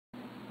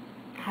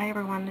Hi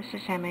everyone, this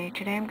is Emmy.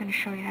 Today I'm going to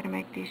show you how to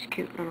make these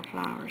cute little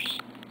flowers.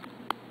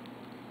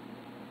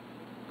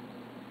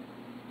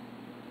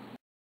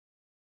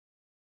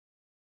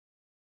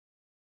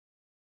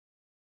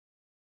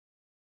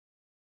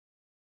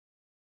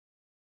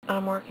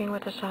 I'm working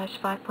with a size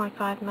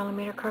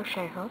 5.5mm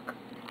crochet hook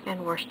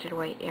and worsted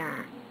weight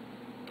yarn.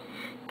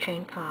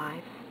 Chain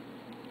 5.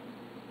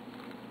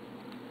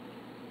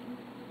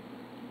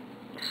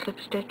 Slip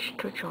stitch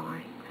to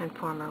join and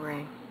form a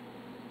ring.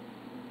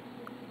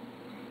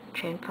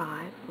 Chain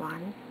 5,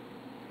 1,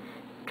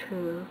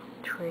 2,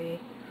 3,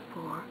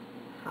 4,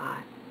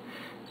 5.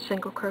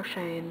 Single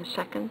crochet in the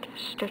second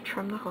stitch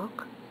from the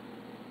hook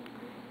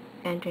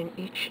and in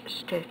each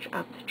stitch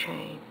of the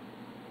chain.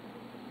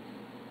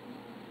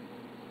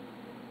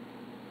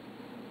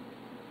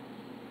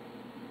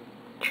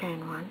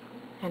 Chain 1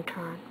 and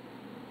turn.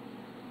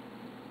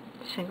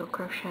 Single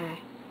crochet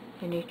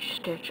in each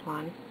stitch.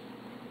 1,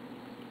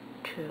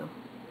 2,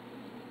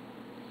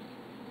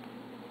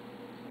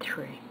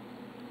 3.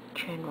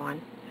 Chain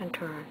 1 and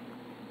turn.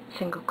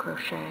 Single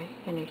crochet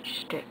in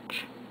each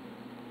stitch.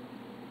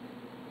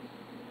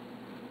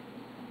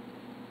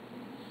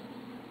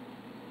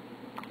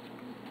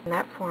 And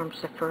that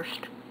forms the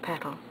first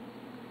petal.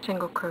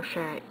 Single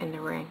crochet in the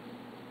ring.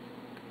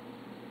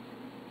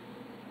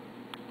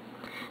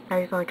 Now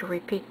you're going to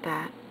repeat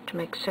that to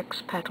make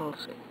 6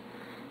 petals.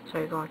 So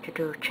you're going to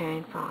do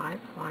chain 5,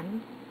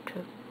 1,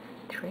 2,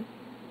 3,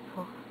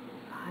 4,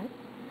 5,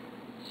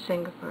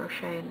 single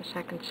crochet in the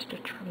second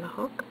stitch from the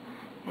hook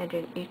and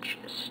in each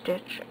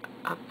stitch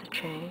of the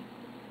chain.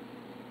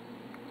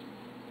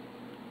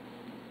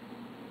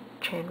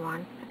 Chain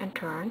 1 and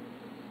turn.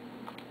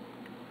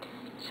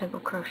 Single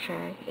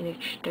crochet in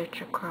each stitch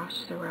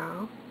across the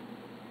row.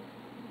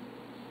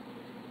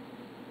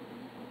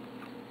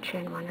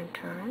 Chain 1 and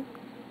turn.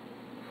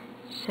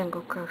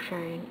 Single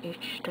crochet in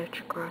each stitch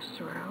across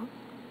the row.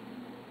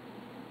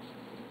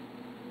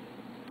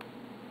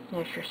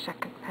 There's your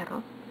second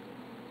petal.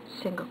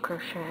 Single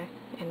crochet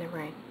in the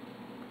ring.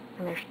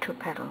 And there's 2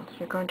 petals.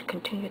 You're going to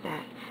continue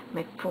that.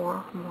 Make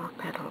 4 more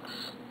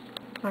petals.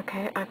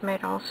 Okay, I've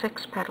made all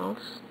 6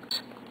 petals.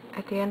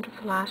 At the end of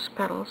the last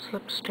petal,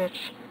 slip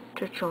stitch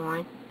to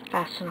join,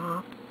 fasten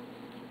off.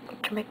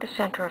 To make the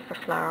center of the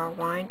flower,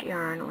 wind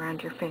yarn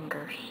around your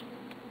fingers.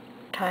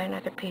 Tie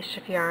another piece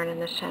of yarn in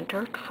the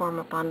center to form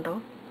a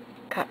bundle.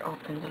 Cut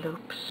open the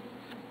loops.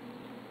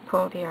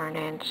 Pull the yarn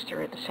ends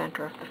through the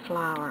center of the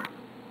flower.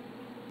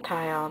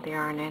 Tie all the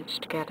yarn ends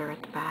together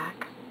at the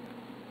back.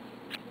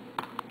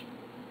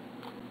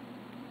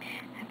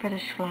 And for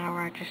this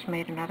flower, I just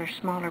made another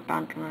smaller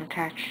bundle and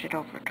attached it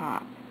over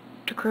top.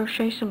 To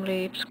crochet some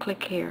leaves,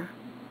 click here.